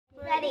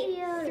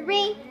Ready?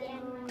 3,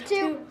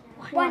 2,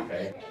 1,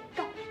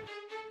 go.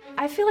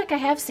 I feel like I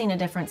have seen a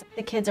difference.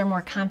 The kids are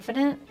more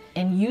confident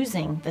in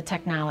using the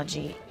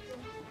technology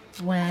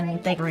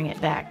when they bring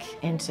it back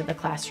into the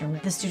classroom.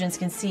 The students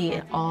can see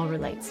it all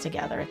relates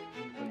together.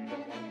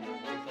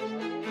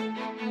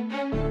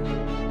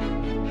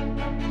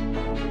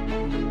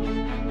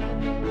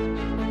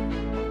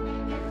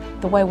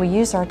 The way we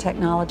use our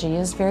technology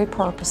is very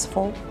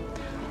purposeful.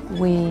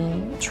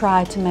 We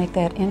try to make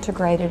that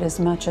integrated as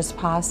much as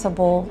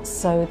possible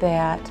so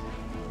that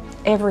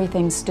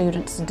everything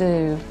students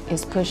do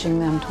is pushing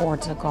them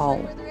towards a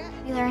goal.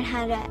 We learn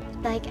how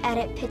to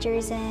edit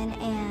pictures in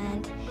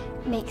and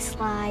make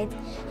slides.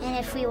 And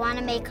if we want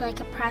to make a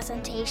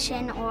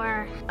presentation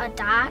or a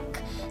doc,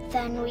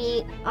 then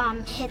we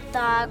hit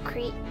the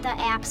create the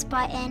apps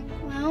button.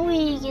 Well,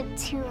 we get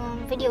to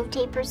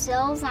videotape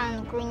ourselves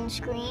on the green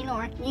screen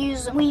or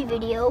use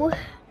WeVideo.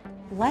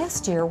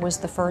 Last year was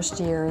the first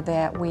year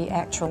that we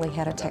actually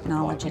had a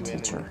technology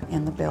teacher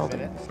in the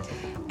building.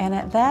 And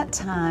at that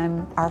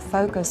time, our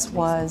focus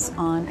was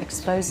on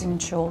exposing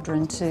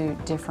children to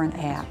different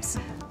apps.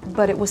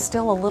 But it was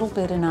still a little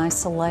bit in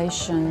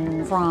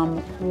isolation from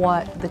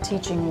what the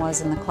teaching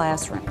was in the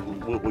classroom.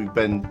 What we've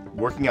been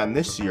working on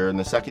this year, in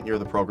the second year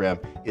of the program,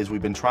 is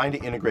we've been trying to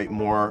integrate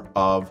more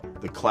of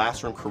the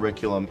classroom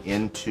curriculum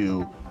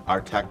into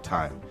our tech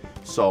time.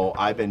 So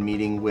I've been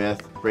meeting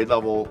with grade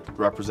level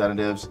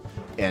representatives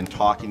and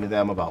talking to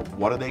them about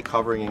what are they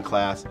covering in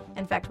class.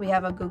 In fact, we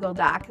have a Google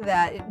Doc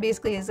that it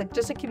basically is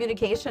just a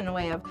communication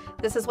way of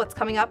this is what's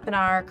coming up in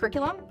our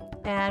curriculum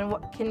and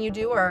what can you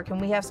do, or can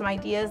we have some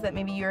ideas that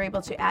maybe you're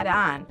able to add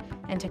on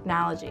in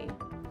technology.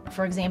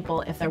 For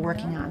example, if they're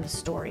working on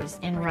stories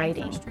in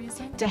writing,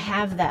 to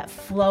have that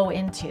flow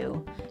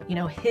into,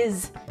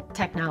 his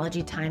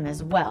technology time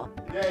as well.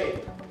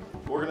 Today,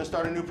 we're going to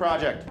start a new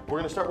project. We're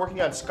going to start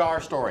working on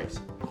scar stories.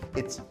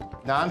 It's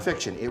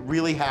nonfiction. It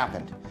really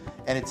happened.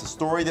 And it's a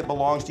story that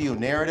belongs to you.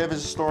 Narrative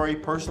is a story,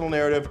 personal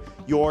narrative,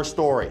 your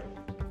story.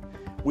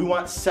 We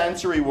want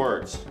sensory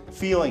words,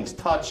 feelings,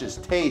 touches,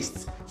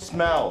 tastes,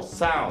 smells,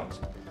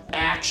 sounds.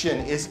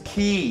 Action is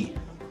key.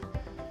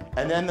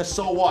 And then the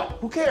so what?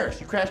 Who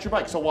cares? You crashed your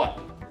bike, so what?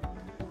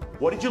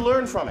 What did you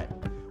learn from it?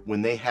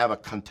 When they have a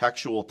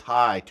contextual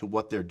tie to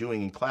what they're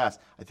doing in class,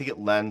 I think it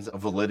lends a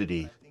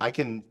validity. I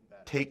can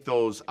take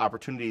those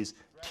opportunities,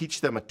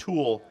 teach them a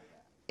tool,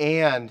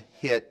 and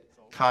hit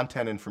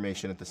content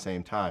information at the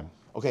same time.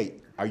 Okay,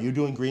 are you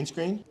doing green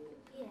screen?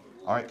 Yeah.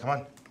 All right, come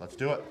on, let's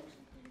do it.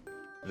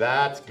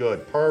 That's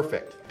good,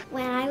 perfect.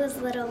 When I was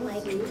little,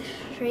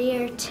 3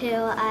 or 2,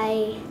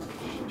 I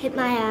hit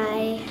my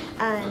eye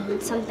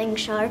on something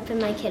sharp in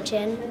my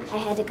kitchen. I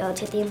had to go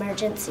to the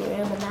emergency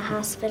room in the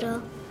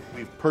hospital.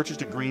 We've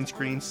purchased a green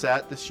screen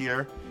set this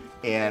year,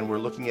 and we're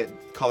looking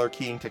at color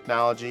keying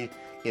technology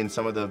in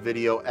some of the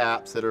video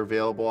apps that are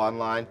available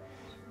online.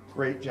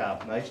 Great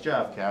job, nice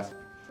job, Cass.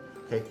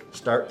 Okay,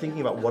 start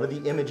thinking about what are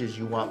the images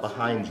you want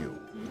behind you.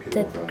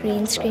 The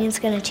green screen's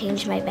gonna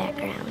change my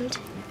background.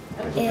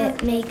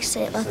 It makes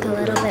it look a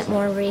little bit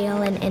more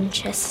real and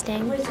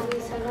interesting.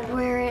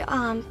 We're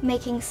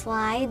making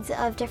slides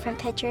of different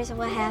pictures of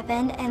what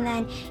happened, and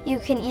then you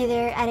can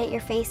either edit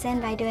your face in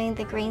by doing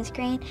the green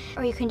screen,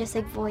 or you can just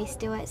voice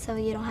do it so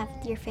you don't have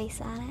your face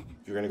on it.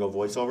 You're gonna go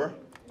voiceover?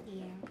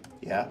 Yeah.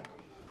 Yeah?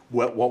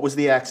 What was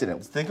the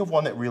accident? Think of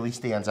one that really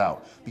stands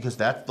out, because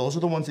those are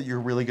the ones that you're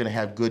really gonna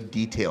have good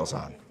details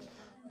on.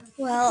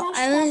 Well,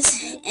 I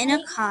was in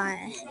a car,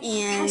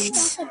 and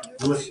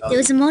there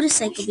was a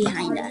motorcycle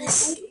behind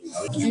us.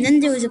 And then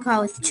there was a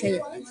car with a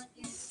trailer.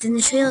 Then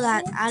the trailer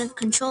got out of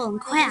control and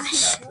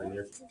crashed.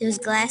 There was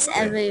glass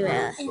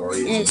everywhere,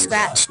 and it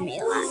scratched me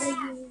a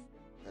lot.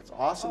 That's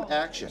awesome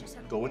action.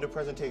 Go into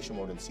presentation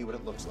mode and see what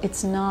it looks like.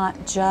 It's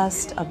not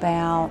just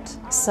about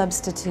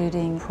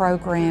substituting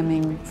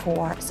programming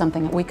for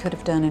something that we could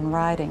have done in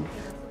writing.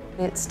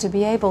 It's to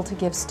be able to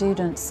give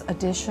students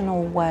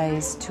additional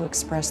ways to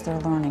express their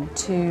learning,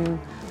 to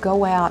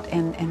go out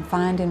and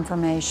find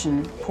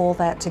information, pull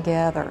that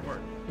together,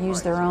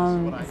 use their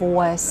own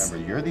voice.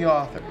 Remember, you're the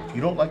author. If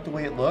you don't like the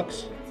way it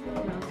looks,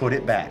 put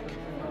it back.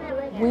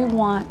 We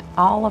want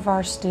all of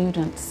our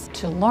students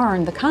to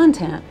learn the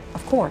content,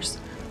 of course,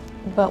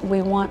 but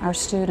we want our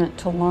student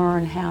to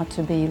learn how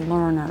to be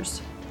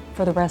learners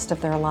for the rest of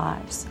their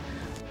lives.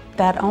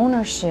 That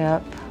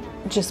ownership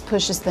just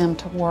pushes them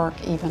to work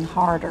even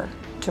harder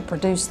to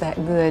produce that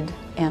good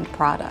end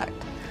product.